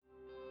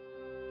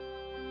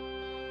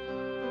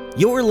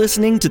You're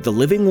listening to The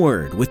Living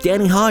Word with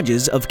Danny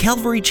Hodges of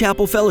Calvary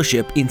Chapel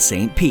Fellowship in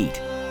St.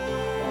 Pete.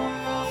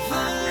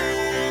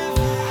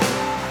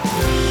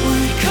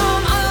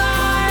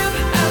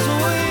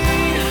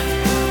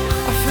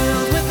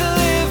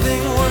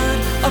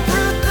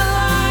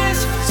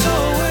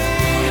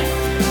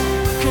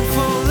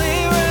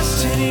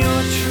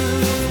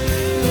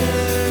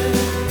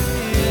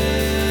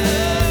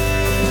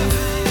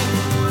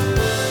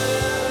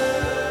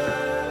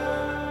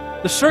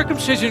 The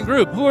circumcision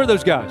group, who are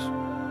those guys?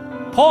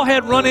 Paul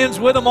had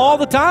run-ins with them all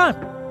the time.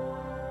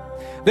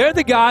 They're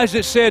the guys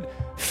that said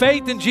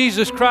faith in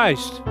Jesus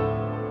Christ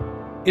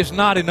is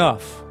not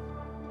enough.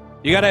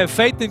 You got to have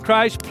faith in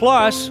Christ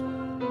plus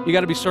you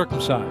got to be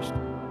circumcised.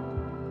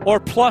 Or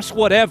plus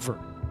whatever.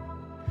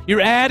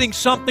 You're adding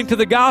something to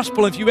the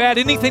gospel. If you add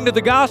anything to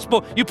the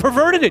gospel, you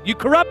perverted it, you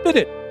corrupted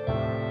it.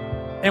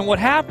 And what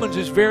happens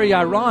is very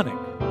ironic.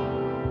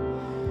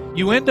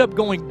 You end up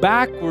going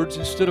backwards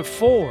instead of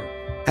forward.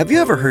 Have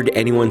you ever heard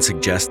anyone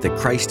suggest that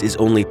Christ is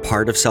only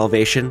part of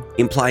salvation,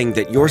 implying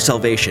that your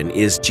salvation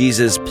is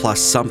Jesus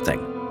plus something?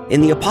 In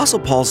the Apostle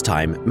Paul's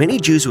time, many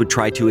Jews would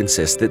try to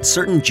insist that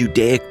certain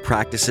Judaic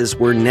practices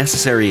were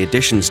necessary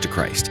additions to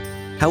Christ.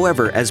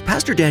 However, as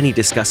Pastor Danny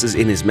discusses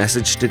in his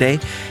message today,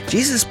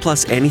 Jesus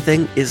plus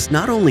anything is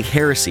not only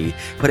heresy,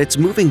 but it's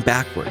moving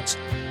backwards.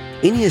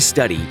 In his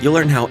study, you'll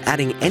learn how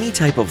adding any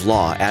type of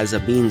law as a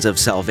means of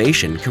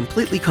salvation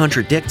completely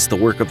contradicts the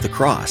work of the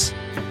cross.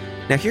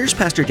 Now here's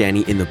Pastor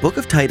Danny in the book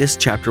of Titus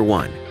chapter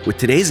 1 with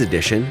today's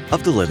edition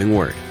of The Living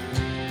Word.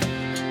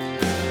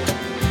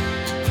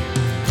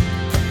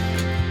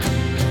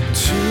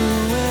 To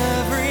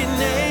every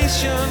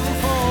nation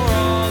for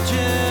all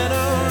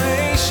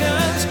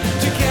generations,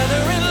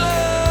 together in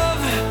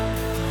love,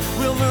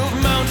 we'll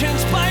move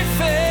mountains by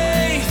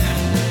faith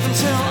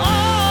until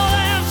all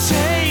have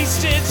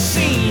tasted,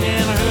 seen,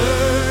 and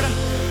heard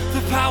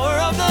the power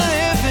of the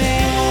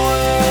living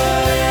word.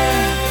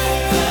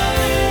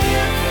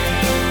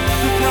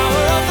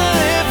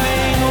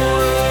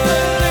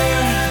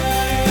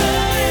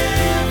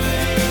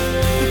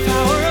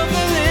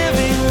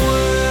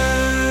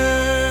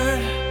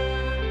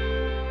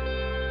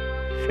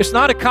 It's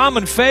not a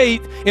common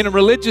faith in a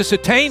religious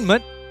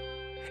attainment.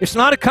 It's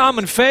not a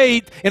common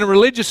faith in a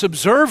religious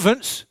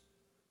observance.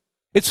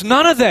 It's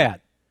none of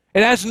that.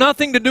 It has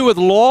nothing to do with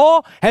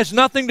law, has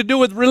nothing to do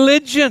with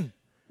religion.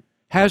 It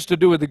has to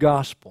do with the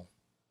gospel.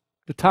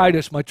 To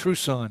Titus, my true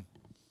son,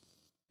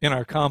 in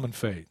our common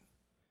faith.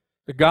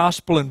 The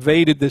gospel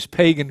invaded this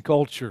pagan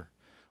culture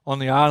on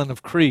the island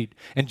of Crete.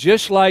 And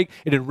just like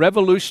it had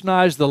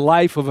revolutionized the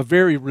life of a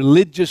very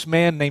religious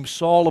man named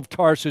Saul of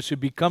Tarsus who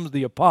becomes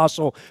the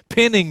apostle,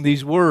 penning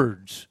these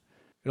words,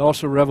 it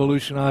also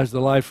revolutionized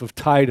the life of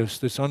Titus,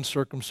 this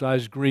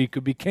uncircumcised Greek who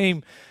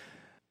became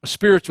a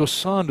spiritual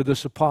son to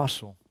this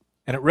apostle.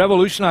 And it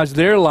revolutionized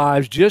their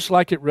lives just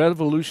like it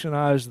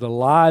revolutionized the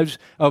lives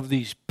of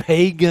these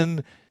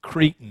pagan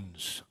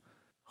Cretans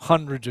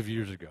hundreds of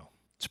years ago.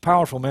 It's a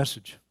powerful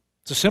message.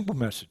 It's a simple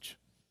message.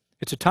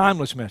 It's a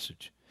timeless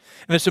message.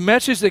 And it's a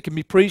message that can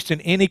be preached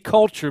in any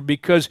culture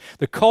because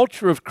the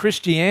culture of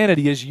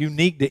Christianity is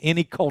unique to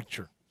any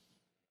culture.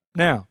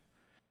 Now,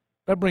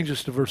 that brings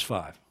us to verse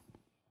 5.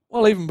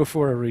 Well, even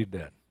before I read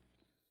that,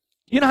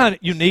 you know how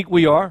unique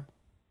we are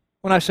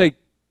when I say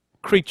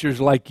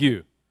creatures like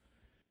you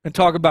and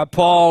talk about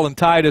Paul and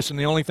Titus and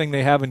the only thing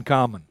they have in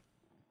common.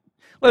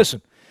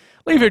 Listen,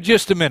 leave here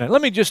just a minute.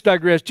 Let me just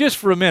digress just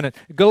for a minute.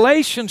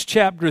 Galatians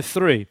chapter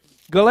 3,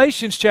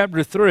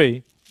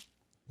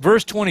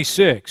 verse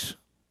 26.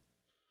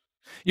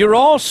 You're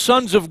all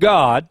sons of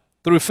God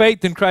through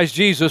faith in Christ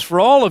Jesus, for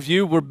all of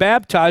you were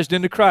baptized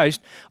into Christ.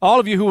 All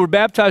of you who were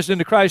baptized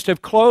into Christ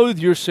have clothed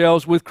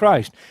yourselves with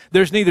Christ.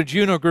 There's neither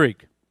Jew nor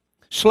Greek,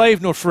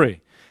 slave nor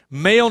free,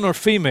 male nor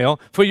female,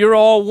 for you're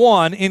all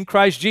one in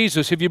Christ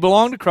Jesus. If you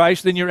belong to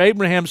Christ, then you're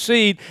Abraham's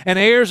seed and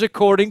heirs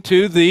according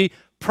to the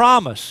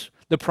promise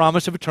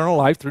of eternal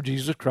life through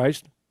Jesus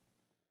Christ,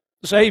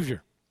 the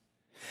Savior.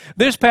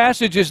 This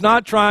passage is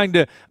not trying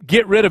to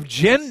get rid of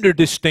gender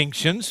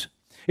distinctions.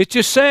 It's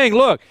just saying,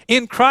 look,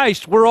 in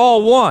Christ, we're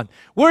all one.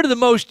 We're the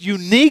most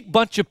unique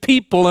bunch of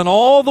people in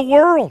all the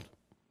world.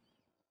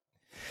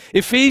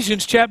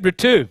 Ephesians chapter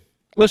 2,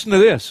 listen to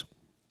this.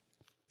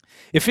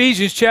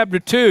 Ephesians chapter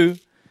 2,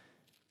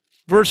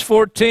 verse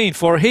 14,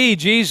 for he,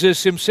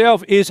 Jesus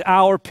himself, is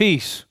our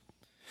peace,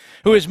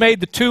 who has made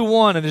the two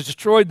one and has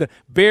destroyed the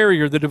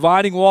barrier, the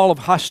dividing wall of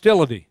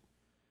hostility,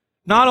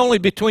 not only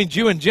between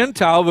Jew and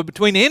Gentile, but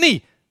between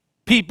any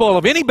people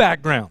of any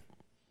background,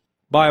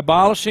 by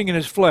abolishing in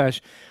his flesh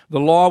the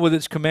law with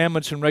its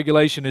commandments and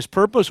regulation. His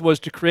purpose was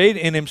to create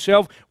in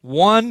himself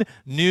one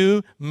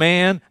new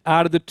man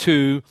out of the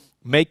two,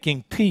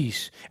 making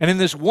peace. And in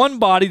this one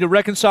body to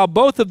reconcile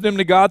both of them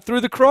to God through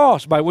the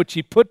cross, by which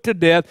he put to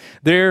death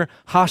their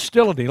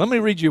hostility. Let me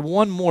read you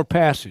one more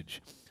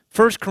passage.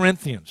 1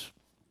 Corinthians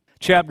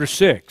chapter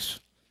 6.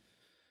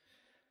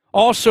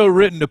 Also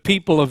written to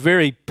people of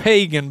very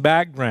pagan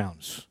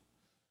backgrounds.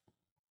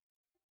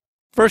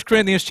 1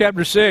 Corinthians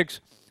chapter 6.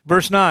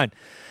 Verse 9,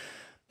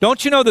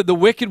 Don't you know that the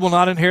wicked will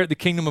not inherit the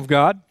kingdom of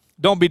God?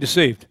 Don't be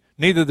deceived.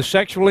 Neither the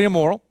sexually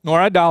immoral,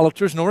 nor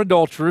idolaters, nor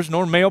adulterers,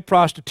 nor male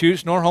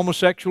prostitutes, nor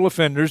homosexual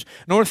offenders,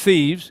 nor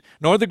thieves,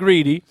 nor the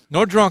greedy,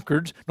 nor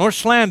drunkards, nor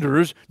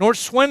slanderers, nor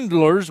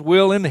swindlers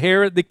will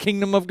inherit the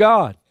kingdom of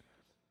God.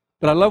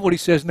 But I love what he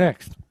says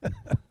next.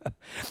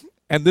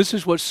 And this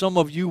is what some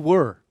of you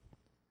were.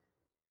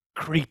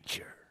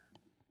 Creature.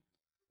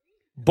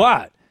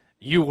 But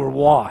you were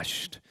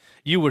washed.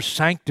 You were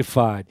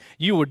sanctified.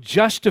 You were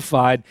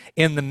justified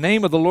in the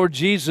name of the Lord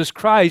Jesus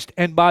Christ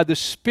and by the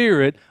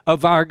Spirit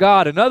of our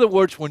God. In other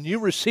words, when you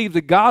receive the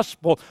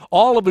gospel,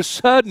 all of a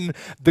sudden,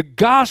 the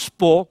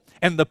gospel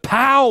and the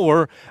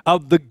power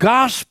of the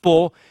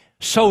gospel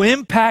so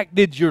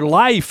impacted your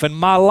life and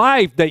my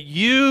life that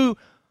you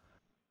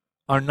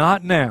are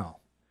not now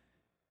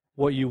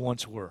what you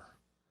once were.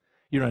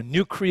 You're a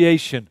new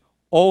creation.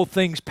 Old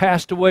things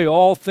passed away,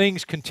 all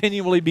things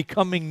continually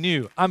becoming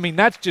new. I mean,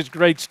 that's just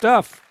great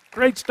stuff.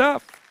 Great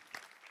stuff.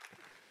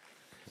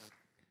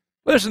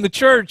 Listen, the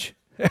church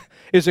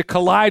is a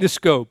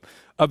kaleidoscope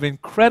of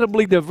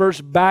incredibly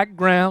diverse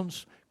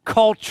backgrounds,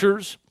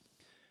 cultures,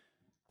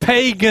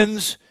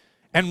 pagans,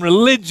 and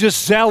religious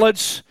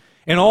zealots,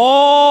 and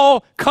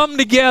all come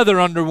together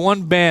under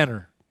one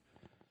banner,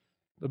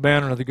 the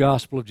banner of the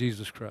gospel of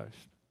Jesus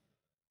Christ.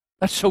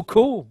 That's so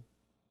cool.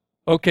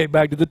 Okay,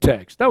 back to the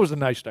text. That was a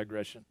nice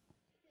digression.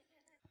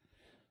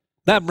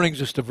 That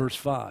brings us to verse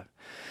 5.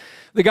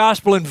 The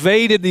gospel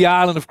invaded the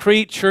island of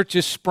Crete,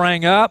 churches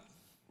sprang up,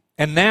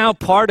 and now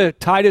part of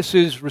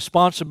Titus's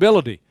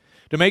responsibility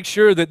to make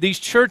sure that these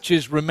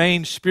churches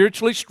remain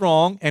spiritually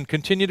strong and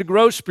continue to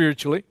grow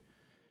spiritually.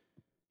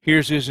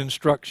 Here's his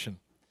instruction.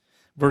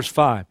 Verse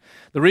 5.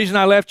 The reason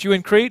I left you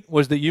in Crete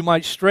was that you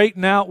might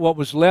straighten out what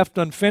was left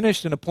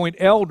unfinished and appoint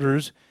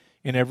elders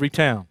in every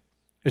town,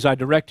 as I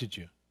directed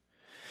you.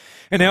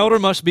 An elder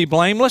must be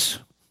blameless,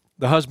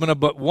 the husband of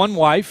but one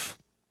wife,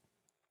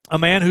 a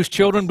man whose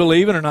children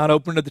believe and are not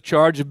open to the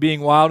charge of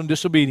being wild and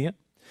disobedient.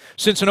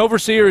 Since an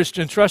overseer is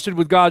entrusted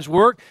with God's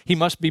work, he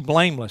must be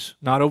blameless,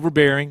 not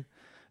overbearing,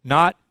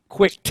 not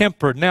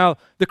quick-tempered. Now,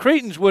 the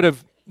Cretans would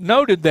have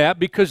noted that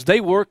because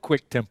they were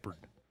quick-tempered.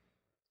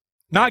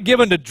 Not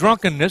given to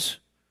drunkenness,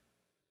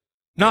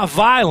 not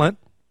violent,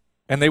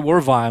 and they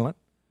were violent.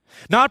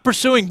 Not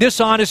pursuing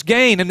dishonest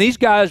gain, and these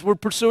guys were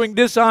pursuing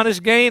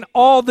dishonest gain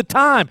all the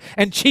time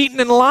and cheating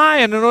and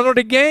lying in order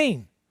to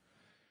gain.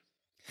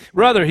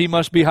 Rather, he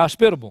must be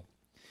hospitable,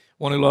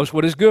 one who loves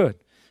what is good,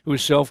 who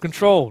is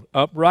self-controlled,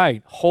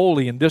 upright,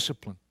 holy, and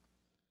disciplined.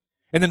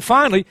 And then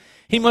finally,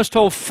 he must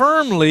hold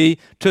firmly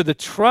to the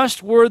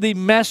trustworthy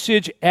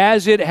message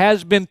as it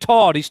has been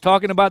taught. He's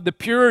talking about the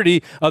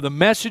purity of the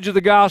message of the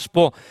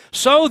gospel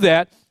so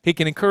that he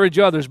can encourage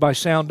others by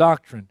sound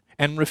doctrine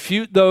and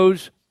refute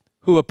those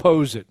who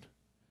oppose it.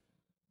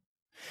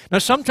 Now,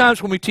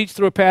 sometimes when we teach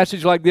through a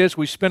passage like this,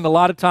 we spend a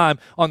lot of time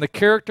on the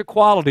character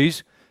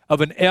qualities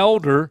of an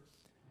elder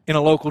in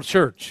a local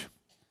church.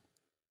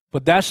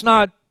 But that's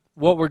not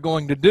what we're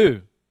going to do.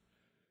 And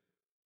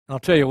I'll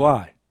tell you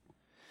why.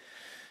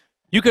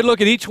 You could look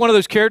at each one of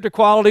those character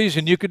qualities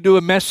and you could do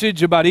a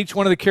message about each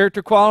one of the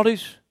character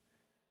qualities.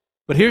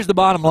 But here's the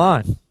bottom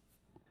line.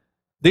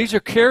 These are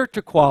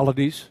character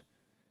qualities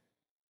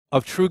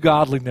of true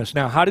godliness.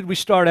 Now, how did we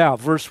start out?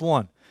 Verse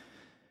 1.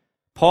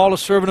 Paul, a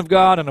servant of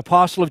God, an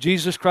apostle of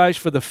Jesus Christ,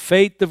 for the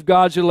faith of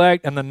God's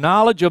elect and the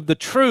knowledge of the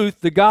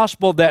truth, the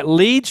gospel that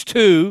leads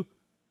to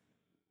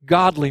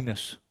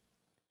godliness.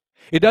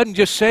 It doesn't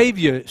just save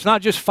you. It's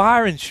not just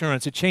fire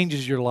insurance. It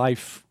changes your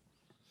life.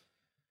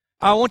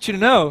 I want you to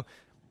know,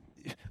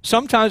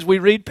 sometimes we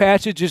read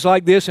passages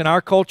like this in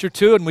our culture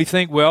too, and we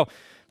think, well,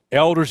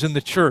 elders in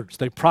the church,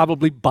 they're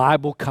probably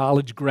Bible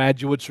college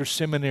graduates or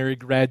seminary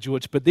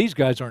graduates, but these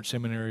guys aren't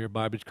seminary or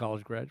Bible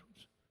college graduates.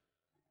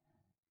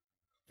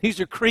 These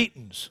are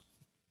Cretans,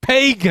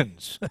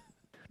 pagans,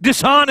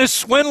 dishonest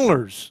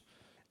swindlers.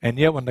 And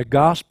yet when the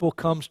gospel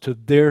comes to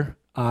their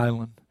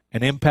island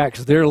and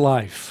impacts their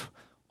life,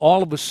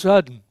 all of a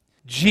sudden,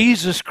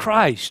 Jesus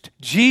Christ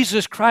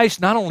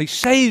not only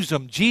saves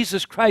them,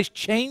 Jesus Christ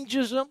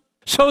changes them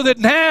so that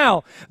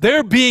now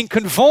they're being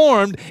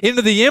conformed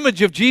into the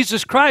image of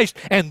Jesus Christ.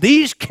 And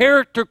these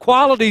character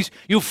qualities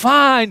you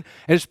find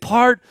as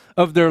part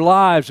of their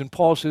lives. And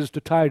Paul says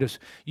to Titus,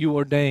 you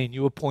ordain,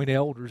 you appoint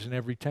elders in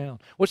every town.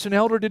 What's an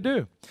elder to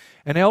do?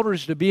 An elder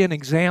is to be an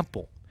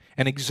example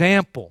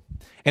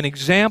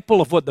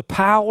of what the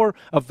power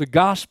of the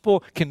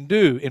gospel can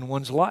do in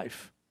one's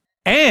life.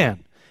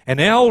 And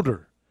an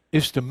elder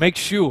is to make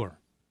sure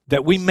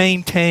that we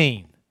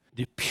maintain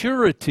the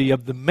purity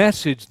of the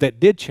message that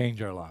did change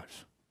our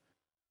lives.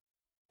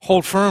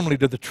 Hold firmly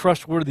to the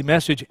trustworthy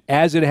message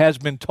as it has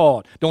been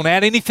taught. Don't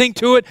add anything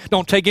to it.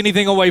 Don't take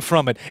anything away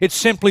from it. It's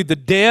simply the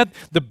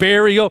death, the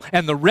burial,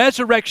 and the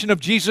resurrection of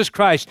Jesus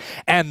Christ.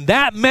 And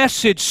that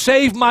message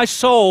saved my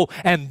soul,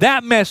 and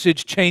that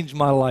message changed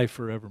my life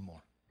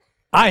forevermore.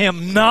 I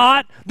am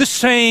not the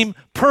same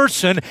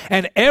person,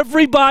 and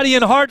everybody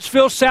in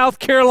Hartsville, South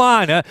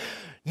Carolina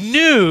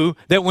knew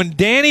that when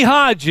Danny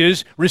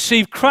Hodges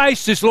received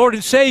Christ as Lord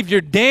and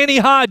Savior, Danny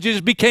Hodges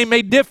became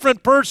a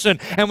different person.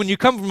 And when you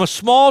come from a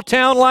small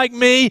town like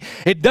me,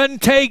 it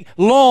doesn't take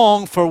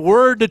long for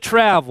word to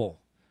travel.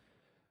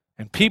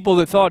 And people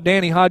that thought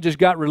Danny Hodges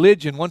got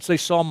religion, once they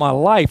saw my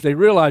life, they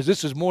realized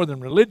this is more than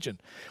religion.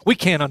 We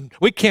can't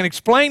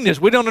explain this.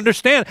 We don't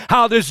understand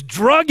how this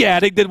drug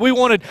addict that we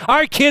wanted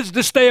our kids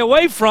to stay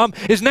away from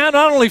is now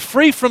not only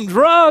free from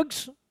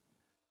drugs,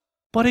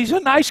 but he's a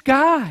nice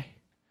guy.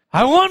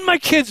 I want my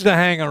kids to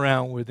hang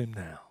around with him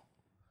now.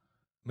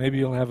 Maybe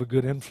you'll have a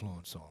good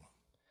influence on them.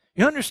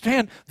 You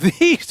understand?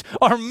 These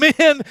are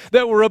men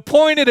that were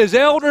appointed as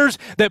elders,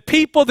 that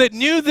people that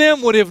knew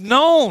them would have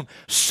known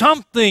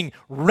something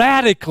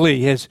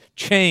radically has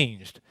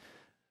changed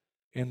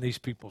in these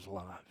people's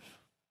lives.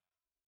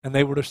 And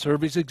they were to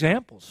serve as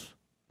examples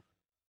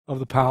of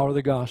the power of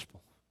the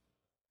gospel.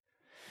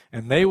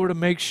 And they were to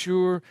make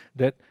sure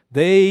that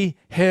they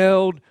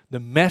held the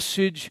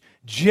message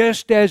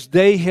just as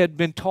they had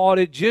been taught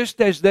it,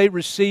 just as they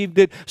received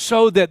it,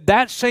 so that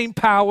that same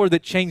power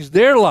that changed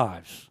their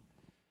lives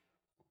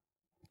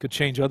could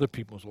change other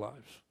people's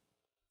lives.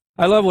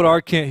 I love what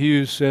R. Kent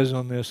Hughes says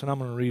on this, and I'm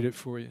going to read it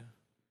for you.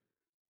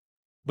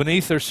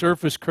 Beneath their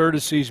surface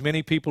courtesies,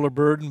 many people are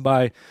burdened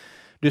by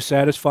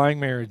dissatisfying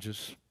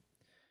marriages,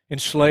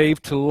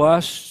 enslaved to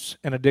lusts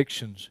and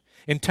addictions,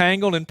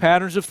 entangled in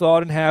patterns of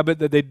thought and habit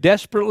that they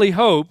desperately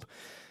hope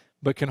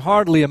but can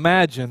hardly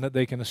imagine that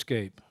they can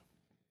escape.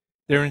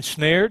 They're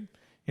ensnared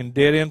in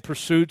dead-end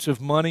pursuits of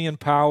money and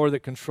power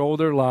that control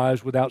their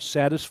lives without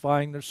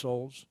satisfying their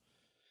souls.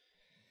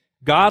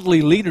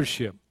 Godly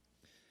leadership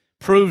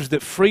proves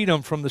that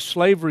freedom from the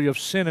slavery of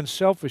sin and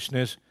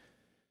selfishness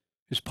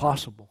is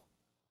possible.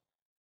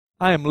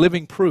 I am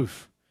living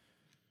proof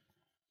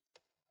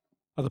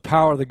of the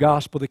power of the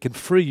gospel that can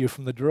free you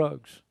from the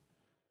drugs.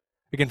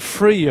 It can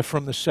free you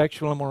from the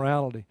sexual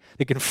immorality.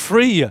 It can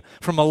free you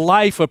from a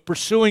life of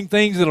pursuing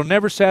things that will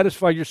never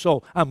satisfy your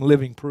soul. I'm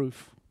living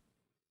proof.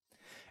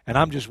 And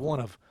I'm just one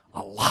of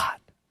a lot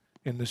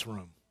in this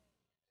room.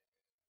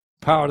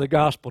 The power of the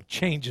gospel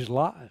changes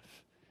lives.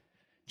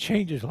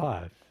 Changes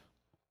lives.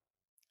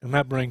 And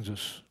that brings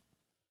us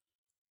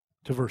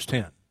to verse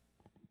 10.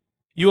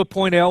 You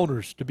appoint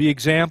elders to be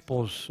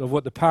examples of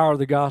what the power of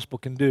the gospel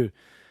can do.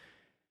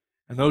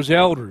 And those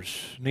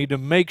elders need to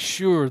make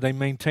sure they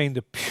maintain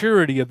the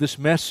purity of this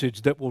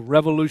message that will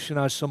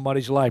revolutionize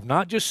somebody's life.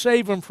 Not just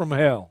save them from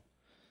hell,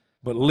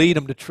 but lead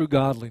them to true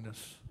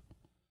godliness.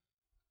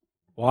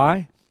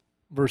 Why?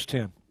 Verse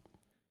 10.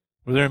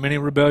 For there are many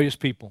rebellious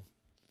people,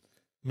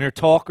 mere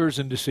talkers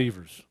and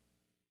deceivers,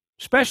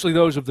 especially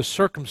those of the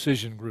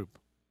circumcision group.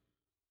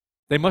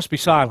 They must be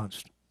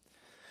silenced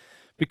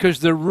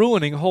because they're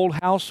ruining whole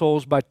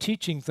households by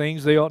teaching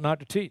things they ought not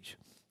to teach.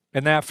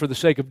 And that for the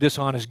sake of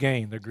dishonest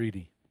gain, they're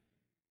greedy.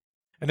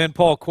 And then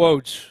Paul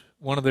quotes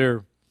one of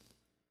their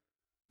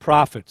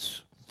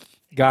prophets,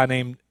 a guy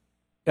named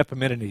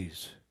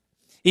Epimenides.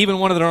 Even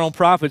one of their own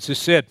prophets has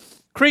said,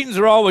 Cretans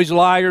are always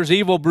liars,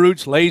 evil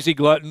brutes, lazy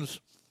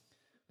gluttons.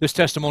 This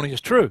testimony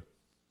is true.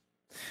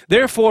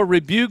 Therefore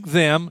rebuke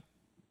them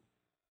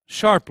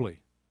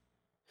sharply,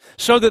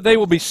 so that they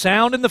will be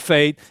sound in the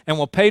faith and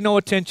will pay no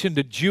attention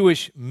to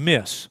Jewish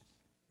myths.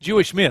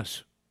 Jewish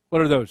myths,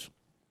 what are those?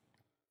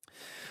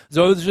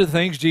 Those are the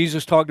things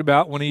Jesus talked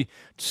about when he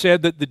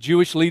said that the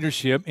Jewish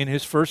leadership in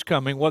his first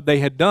coming, what they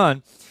had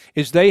done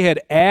is they had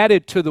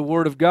added to the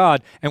Word of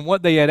God, and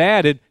what they had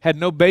added had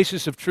no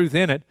basis of truth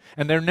in it,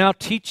 and they're now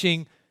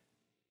teaching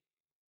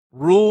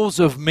rules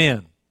of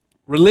men,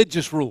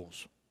 religious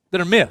rules that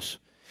are myths.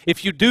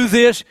 If you do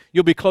this,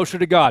 you'll be closer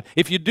to God.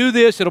 If you do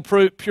this, it'll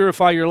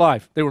purify your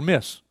life. They were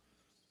myths.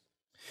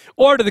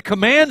 Or to the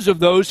commands of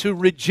those who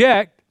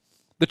reject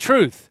the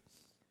truth.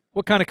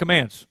 What kind of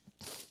commands?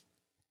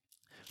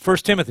 1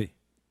 Timothy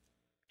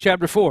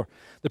chapter 4.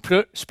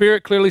 The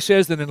Spirit clearly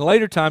says that in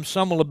later times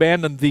some will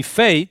abandon the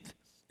faith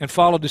and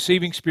follow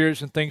deceiving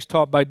spirits and things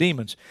taught by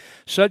demons.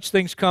 Such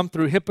things come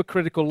through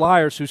hypocritical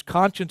liars whose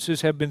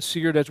consciences have been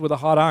seared as with a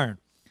hot iron.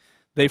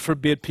 They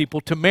forbid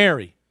people to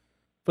marry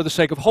for the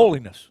sake of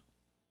holiness.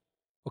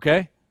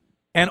 Okay?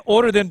 And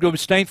order them to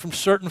abstain from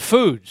certain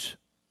foods.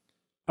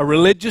 A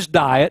religious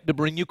diet to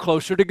bring you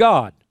closer to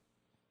God,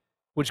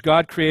 which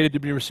God created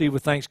to be received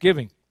with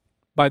thanksgiving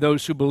by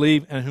those who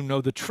believe and who know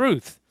the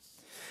truth.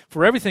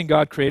 For everything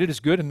God created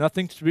is good and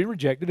nothing to be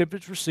rejected if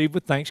it's received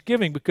with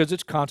thanksgiving, because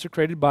it's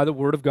consecrated by the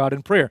word of God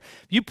in prayer.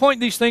 If you point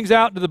these things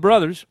out to the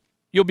brothers,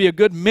 you'll be a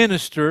good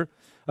minister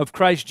of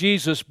Christ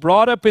Jesus,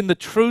 brought up in the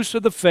truths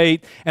of the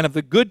faith and of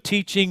the good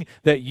teaching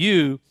that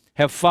you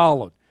have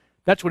followed.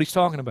 That's what he's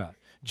talking about.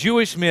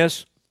 Jewish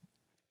myths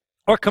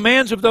are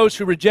commands of those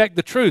who reject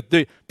the truth,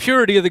 the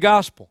purity of the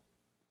gospel.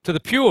 To the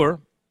pure,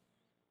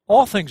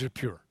 all things are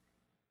pure.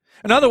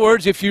 In other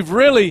words, if you've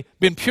really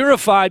been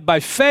purified by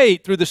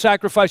faith through the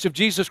sacrifice of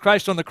Jesus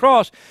Christ on the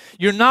cross,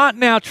 you're not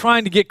now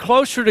trying to get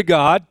closer to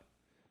God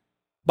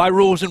by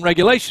rules and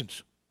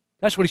regulations.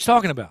 That's what he's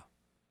talking about.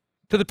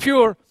 To the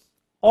pure,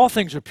 all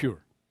things are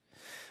pure.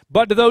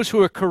 But to those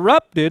who are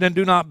corrupted and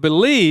do not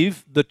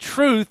believe the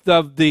truth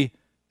of the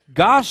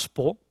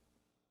gospel,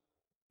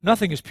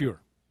 nothing is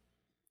pure.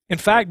 In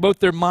fact, both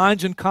their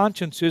minds and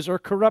consciences are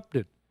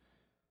corrupted.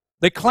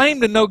 They claim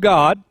to know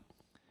God,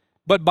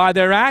 but by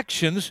their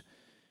actions,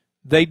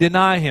 they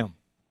deny Him.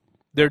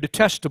 They're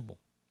detestable,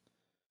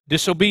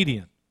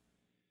 disobedient,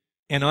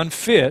 and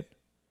unfit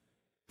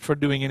for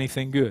doing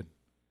anything good.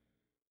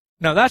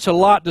 Now, that's a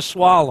lot to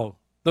swallow,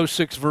 those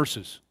 6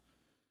 verses.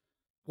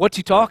 What's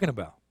he talking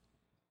about?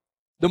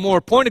 The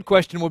more pointed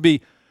question would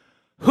be,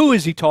 who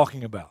is he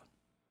talking about?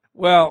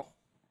 Well,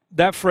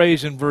 that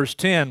phrase in verse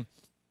 10,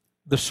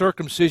 the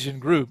circumcision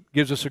group,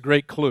 gives us a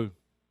great clue.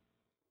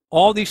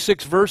 All these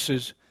 6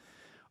 verses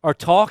are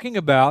talking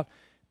about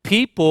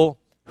people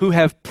who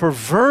have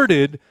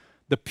perverted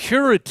the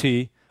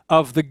purity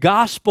of the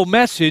gospel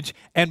message,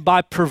 and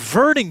by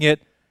perverting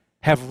it,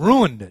 have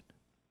ruined it.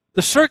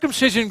 The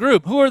circumcision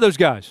group, who are those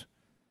guys?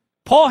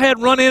 Paul had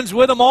run-ins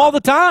with them all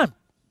the time.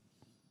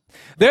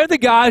 They're the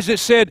guys that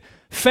said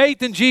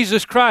faith in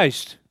Jesus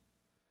Christ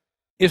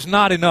is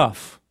not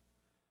enough.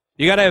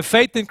 You got to have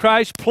faith in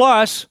Christ,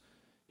 plus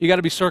you got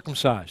to be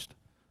circumcised.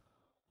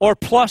 Or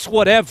plus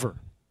whatever.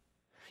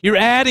 You're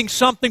adding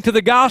something to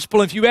the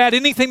gospel. If you add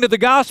anything to the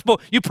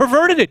gospel, you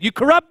perverted it, you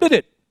corrupted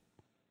it.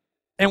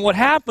 And what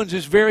happens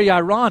is very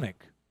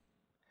ironic.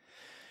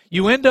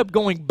 You end up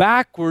going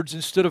backwards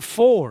instead of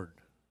forward.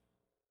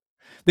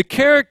 The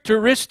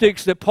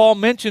characteristics that Paul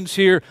mentions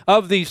here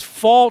of these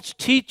false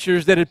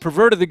teachers that had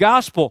perverted the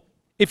gospel,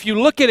 if you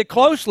look at it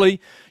closely,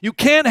 you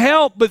can't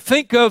help but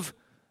think of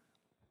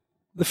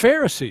the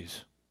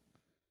Pharisees.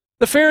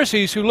 The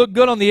Pharisees who looked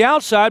good on the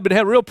outside but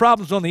had real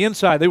problems on the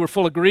inside. They were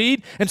full of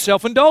greed and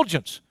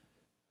self-indulgence.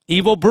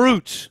 Evil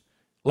brutes,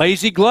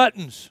 lazy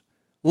gluttons,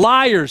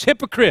 liars,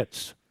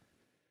 hypocrites.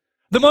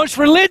 The most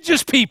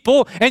religious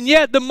people and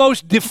yet the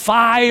most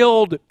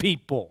defiled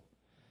people.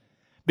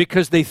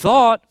 Because they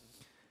thought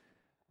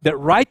that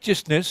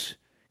righteousness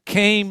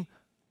came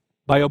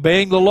by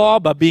obeying the law,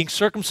 by being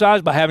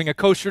circumcised, by having a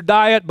kosher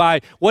diet,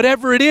 by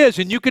whatever it is.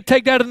 And you could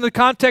take that in the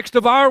context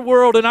of our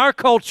world and our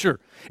culture.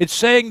 It's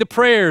saying the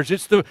prayers,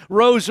 it's the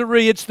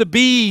rosary, it's the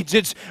beads,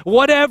 it's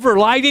whatever,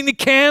 lighting the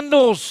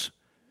candles.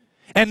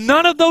 And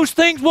none of those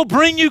things will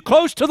bring you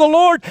close to the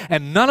Lord,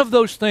 and none of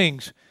those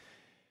things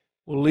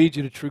will lead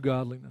you to true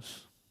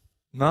godliness.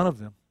 None of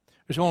them.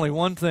 There's only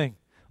one thing.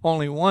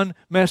 Only one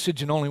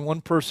message and only one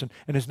person,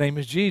 and His name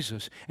is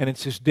Jesus. And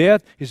it's His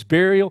death, His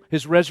burial,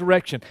 His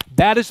resurrection.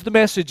 That is the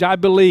message I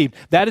believed.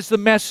 That is the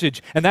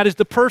message, and that is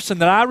the person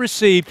that I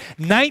received,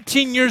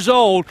 19 years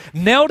old,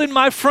 knelt in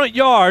my front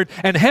yard,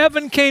 and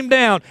heaven came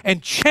down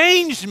and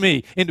changed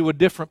me into a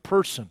different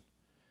person.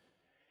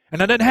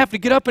 And I didn't have to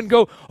get up and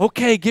go,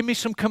 okay, give me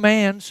some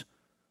commands.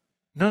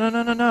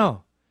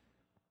 No.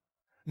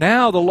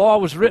 Now the law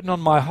was written on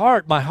my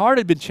heart. My heart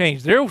had been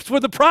changed. There's where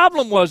the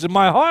problem was, in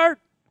my heart.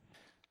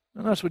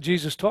 And that's what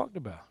Jesus talked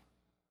about.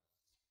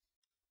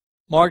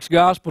 Mark's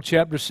Gospel,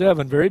 chapter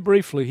 7, very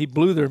briefly, he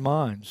blew their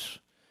minds.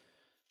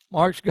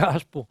 Mark's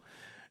Gospel,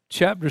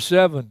 chapter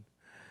 7.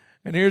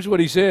 And here's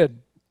what he said.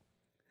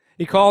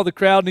 He called the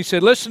crowd and he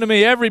said, listen to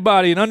me,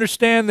 everybody, and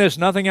understand this.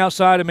 Nothing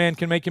outside a man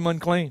can make him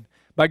unclean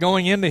by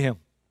going into him.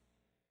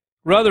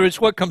 Rather, it's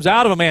what comes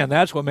out of a man.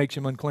 That's what makes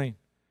him unclean.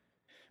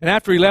 And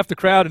after he left the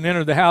crowd and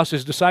entered the house,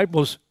 his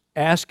disciples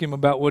asked him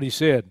about what he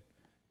said.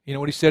 You know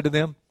what he said to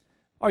them?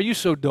 Are you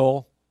so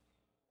dull?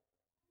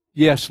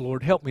 Yes,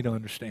 Lord, help me to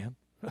understand.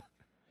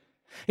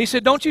 He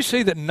said, don't you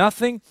see that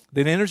nothing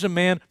that enters a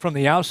man from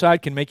the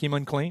outside can make him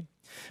unclean?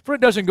 For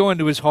it doesn't go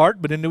into his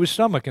heart, but into his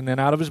stomach and then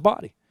out of his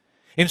body.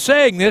 In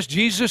saying this,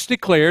 Jesus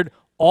declared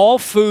all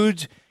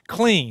foods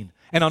clean.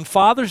 And on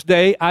Father's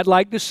Day, I'd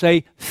like to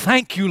say,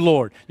 thank you,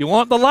 Lord. You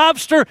want the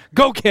lobster?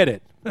 Go get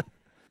it.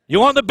 You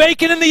want the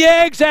bacon and the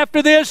eggs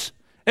after this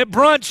at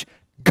brunch?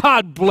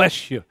 God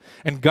bless you.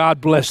 And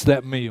God bless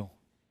that meal.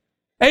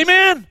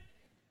 Amen?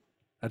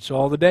 That's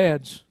all the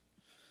dads.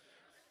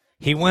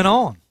 He went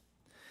on.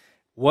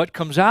 What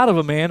comes out of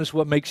a man is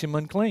what makes him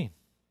unclean.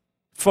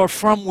 For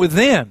from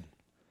within,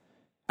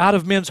 out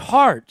of men's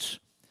hearts,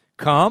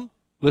 come,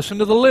 listen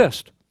to the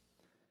list,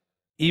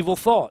 evil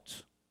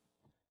thoughts,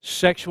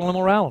 sexual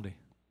immorality,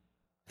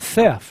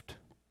 theft,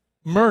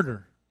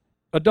 murder,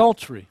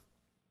 adultery,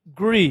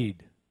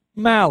 greed,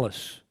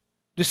 malice,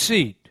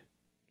 deceit,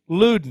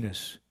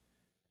 lewdness,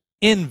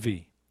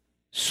 envy,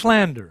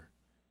 slander,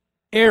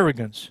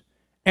 arrogance,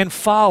 and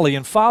folly.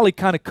 And folly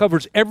kind of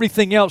covers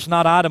everything else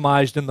not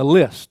itemized in the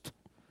list.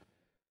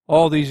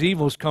 All these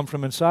evils come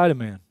from inside a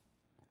man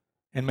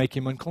and make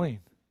him unclean.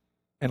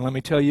 And let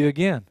me tell you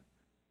again,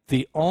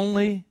 the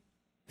only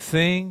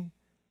thing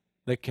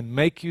that can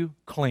make you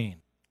clean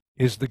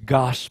is the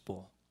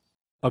gospel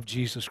of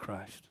Jesus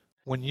Christ.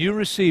 When you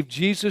receive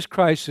Jesus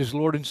Christ as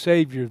Lord and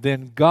Savior,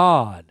 then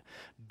God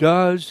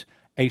does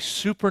a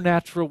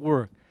supernatural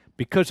work.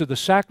 Because of the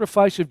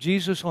sacrifice of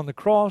Jesus on the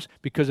cross,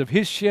 because of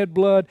His shed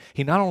blood,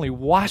 He not only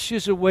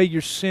washes away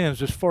your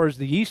sins as far as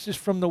the east is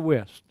from the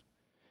west,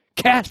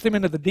 casts them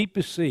into the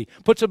deepest sea,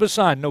 puts up a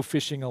sign, no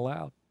fishing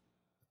allowed.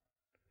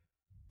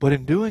 But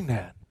in doing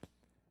that,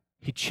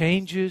 He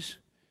changes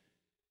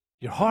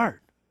your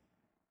heart.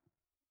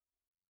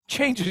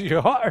 Changes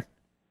your heart.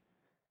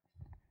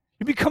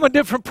 You become a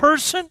different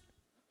person.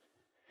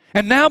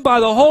 And now by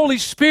the Holy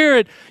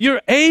Spirit,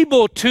 you're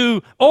able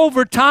to,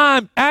 over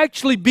time,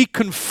 actually be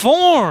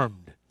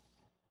conformed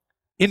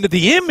into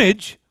the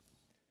image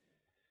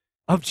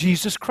of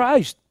Jesus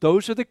Christ.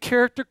 Those are the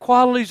character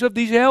qualities of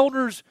these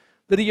elders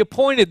that He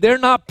appointed. They're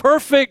not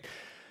perfect,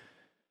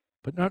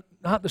 but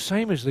not the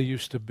same as they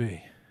used to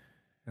be.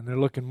 And they're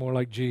looking more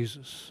like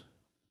Jesus.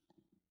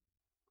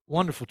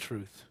 Wonderful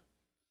truth.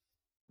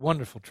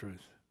 Wonderful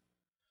truth.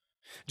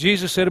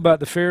 Jesus said about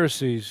the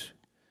Pharisees,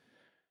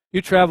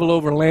 you travel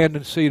over land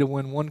and sea to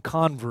win one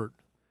convert.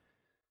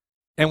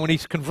 And when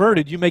he's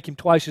converted, you make him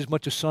twice as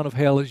much a son of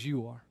hell as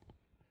you are.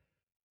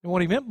 And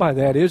what he meant by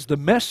that is the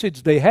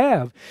message they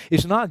have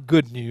is not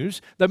good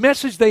news. The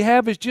message they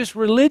have is just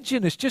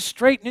religion. It's just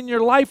straightening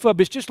your life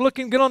up. It's just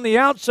looking good on the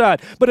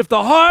outside. But if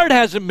the heart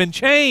hasn't been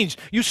changed,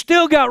 you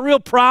still got real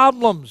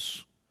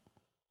problems.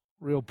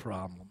 Real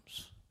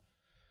problems.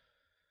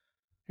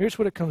 Here's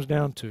what it comes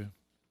down to.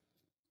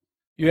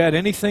 You add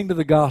anything to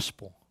the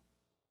gospel,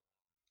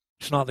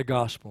 it's not the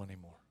gospel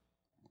anymore.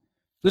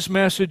 This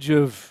message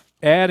of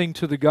adding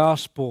to the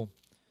gospel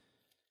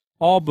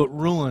all but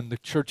ruined the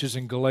churches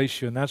in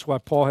Galatia, and that's why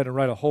Paul had to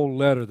write a whole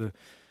letter, the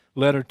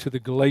letter to the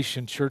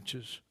Galatian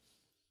churches.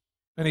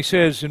 And he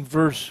says in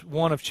verse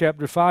 1 of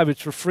chapter 5,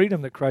 it's for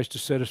freedom that Christ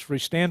has set us free.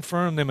 Stand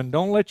firm in them and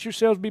don't let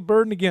yourselves be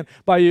burdened again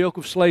by a yoke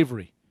of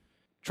slavery,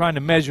 trying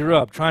to measure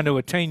up, trying to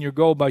attain your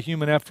goal by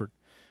human effort.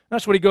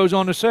 That's what he goes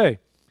on to say.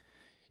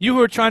 You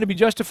who are trying to be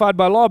justified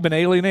by law have been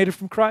alienated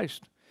from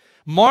Christ.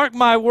 Mark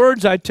my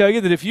words, I tell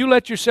you, that if you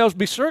let yourselves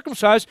be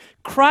circumcised,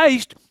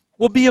 Christ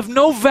will be of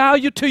no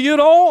value to you at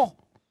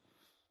all.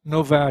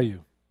 No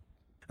value.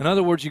 In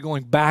other words, you're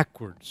going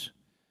backwards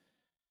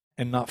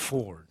and not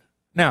forward.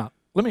 Now,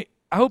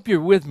 I hope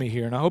you're with me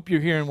here, and I hope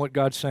you're hearing what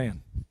God's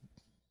saying.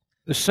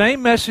 The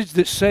same message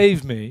that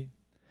saved me,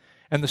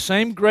 and the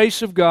same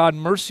grace of God,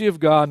 mercy of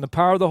God, and the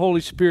power of the Holy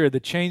Spirit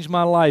that changed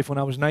my life when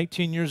I was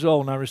 19 years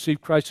old and I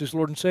received Christ as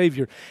Lord and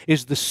Savior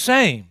is the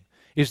same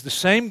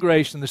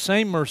grace and the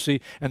same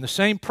mercy and the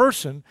same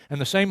person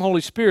and the same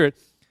Holy Spirit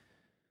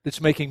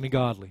that's making me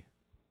godly.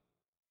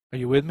 Are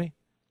you with me?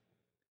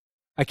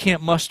 I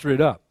can't muster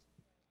it up.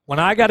 When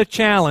I got a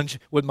challenge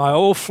with my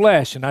old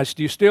flesh, and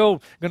you're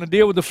still going to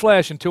deal with the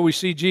flesh until we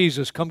see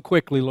Jesus, come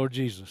quickly, Lord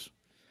Jesus.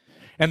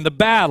 And the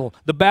battle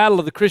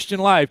of the Christian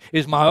life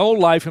is my old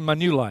life and my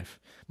new life.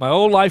 My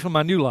old life and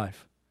my new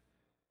life.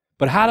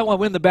 But how do I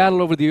win the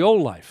battle over the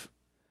old life?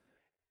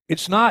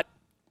 It's not,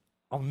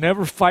 I'll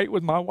never fight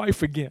with my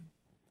wife again.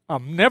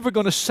 I'm never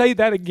going to say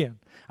that again.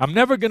 I'm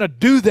never going to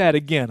do that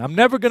again. I'm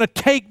never going to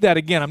take that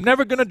again. I'm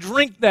never going to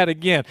drink that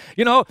again.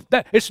 You know,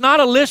 it's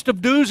not a list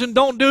of do's and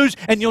don't do's,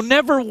 and you'll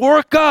never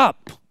work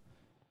up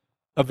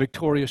a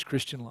victorious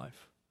Christian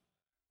life.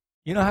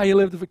 You know how you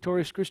live the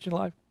victorious Christian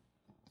life?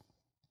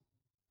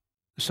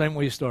 The same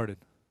way you started.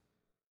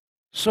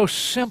 So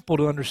simple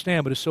to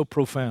understand, but it's so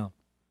profound.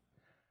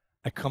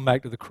 I come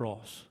back to the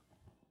cross.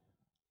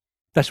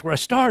 That's where I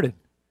started.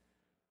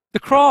 The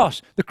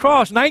cross,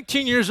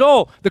 19 years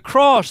old, the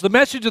cross, the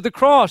message of the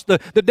cross, the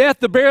death,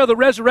 the burial, the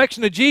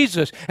resurrection of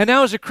Jesus. And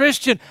now as a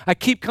Christian, I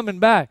keep coming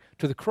back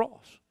to the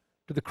cross,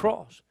 to the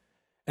cross.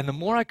 And the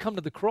more I come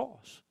to the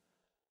cross,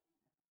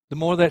 the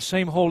more that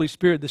same Holy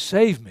Spirit that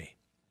saved me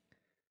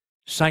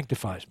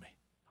sanctifies me.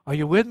 Are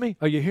you with me?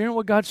 Are you hearing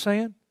what God's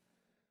saying?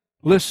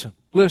 Listen.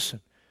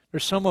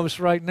 There's some of us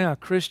right now,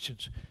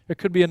 Christians. There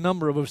could be a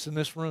number of us in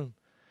this room.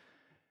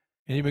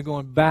 And you've been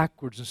going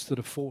backwards instead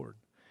of forward.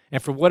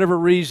 And for whatever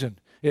reason,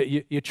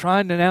 you're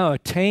trying to now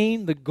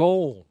attain the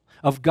goal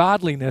of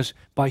godliness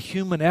by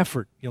human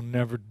effort. You'll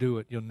never do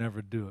it. You'll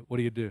never do it. What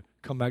do?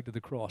 Come back to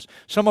the cross.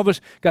 Some of us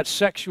got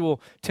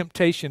sexual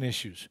temptation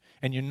issues,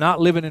 and you're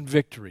not living in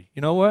victory.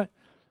 You know what?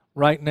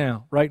 Right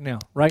now,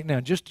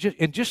 just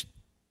in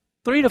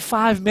 3 to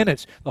 5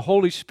 minutes, the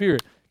Holy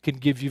Spirit can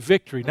give you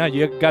victory. Now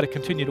you've got to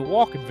continue to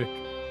walk in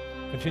victory.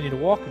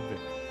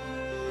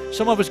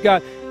 Some of us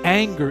got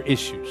anger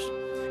issues.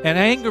 An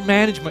anger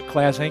management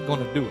class ain't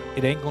going to do it.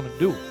 It ain't going to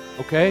do it,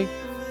 okay?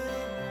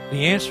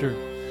 The answer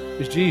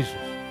is Jesus.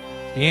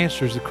 The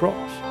answer is the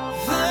cross.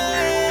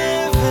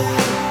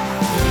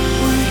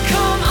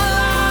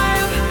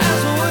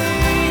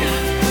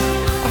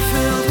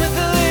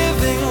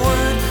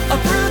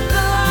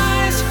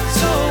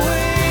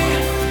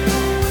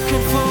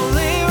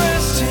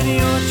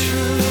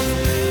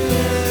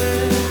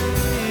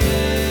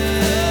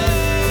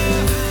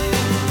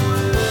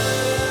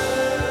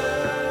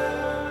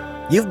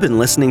 You've been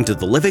listening to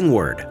The Living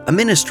Word, a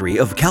ministry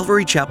of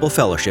Calvary Chapel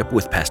Fellowship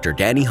with Pastor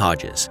Danny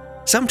Hodges.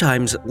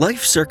 Sometimes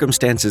life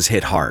circumstances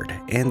hit hard,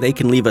 and they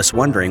can leave us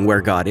wondering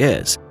where God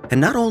is.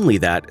 And not only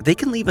that, they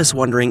can leave us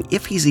wondering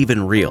if He's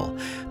even real.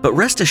 But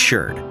rest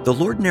assured, the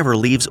Lord never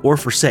leaves or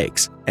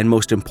forsakes, and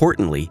most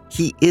importantly,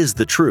 He is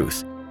the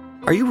truth.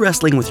 Are you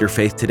wrestling with your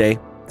faith today?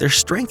 There's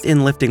strength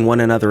in lifting one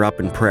another up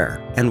in prayer,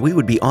 and we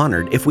would be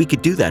honored if we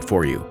could do that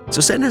for you.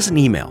 So send us an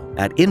email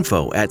at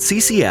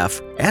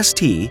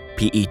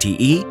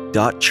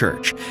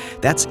info@ccfstpete.church.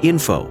 That's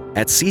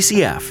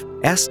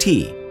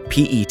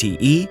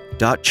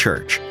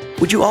info@ccfstpete.church.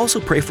 Would you also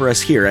pray for us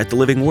here at The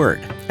Living Word?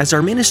 As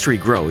our ministry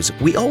grows,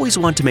 we always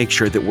want to make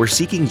sure that we're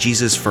seeking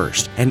Jesus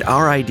first and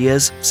our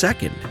ideas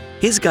second.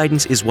 His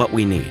guidance is what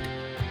we need.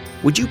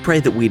 Would you pray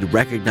that we'd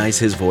recognize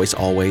His voice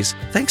always?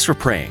 Thanks for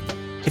praying.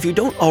 If you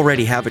don't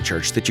already have a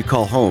church that you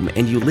call home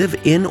and you live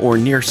in or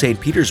near St.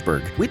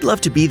 Petersburg, we'd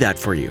love to be that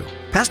for you.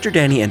 Pastor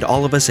Danny and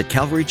all of us at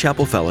Calvary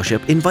Chapel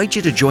Fellowship invite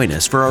you to join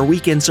us for our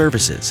weekend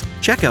services.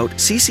 Check out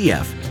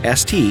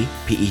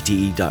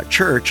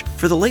ccfstpete.church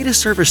for the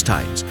latest service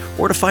times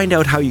or to find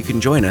out how you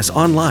can join us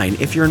online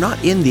if you're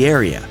not in the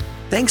area.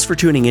 Thanks for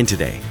tuning in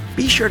today.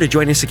 Be sure to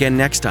join us again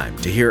next time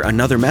to hear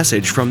another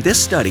message from this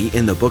study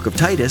in the book of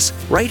Titus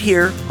right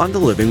here on The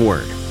Living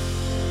Word.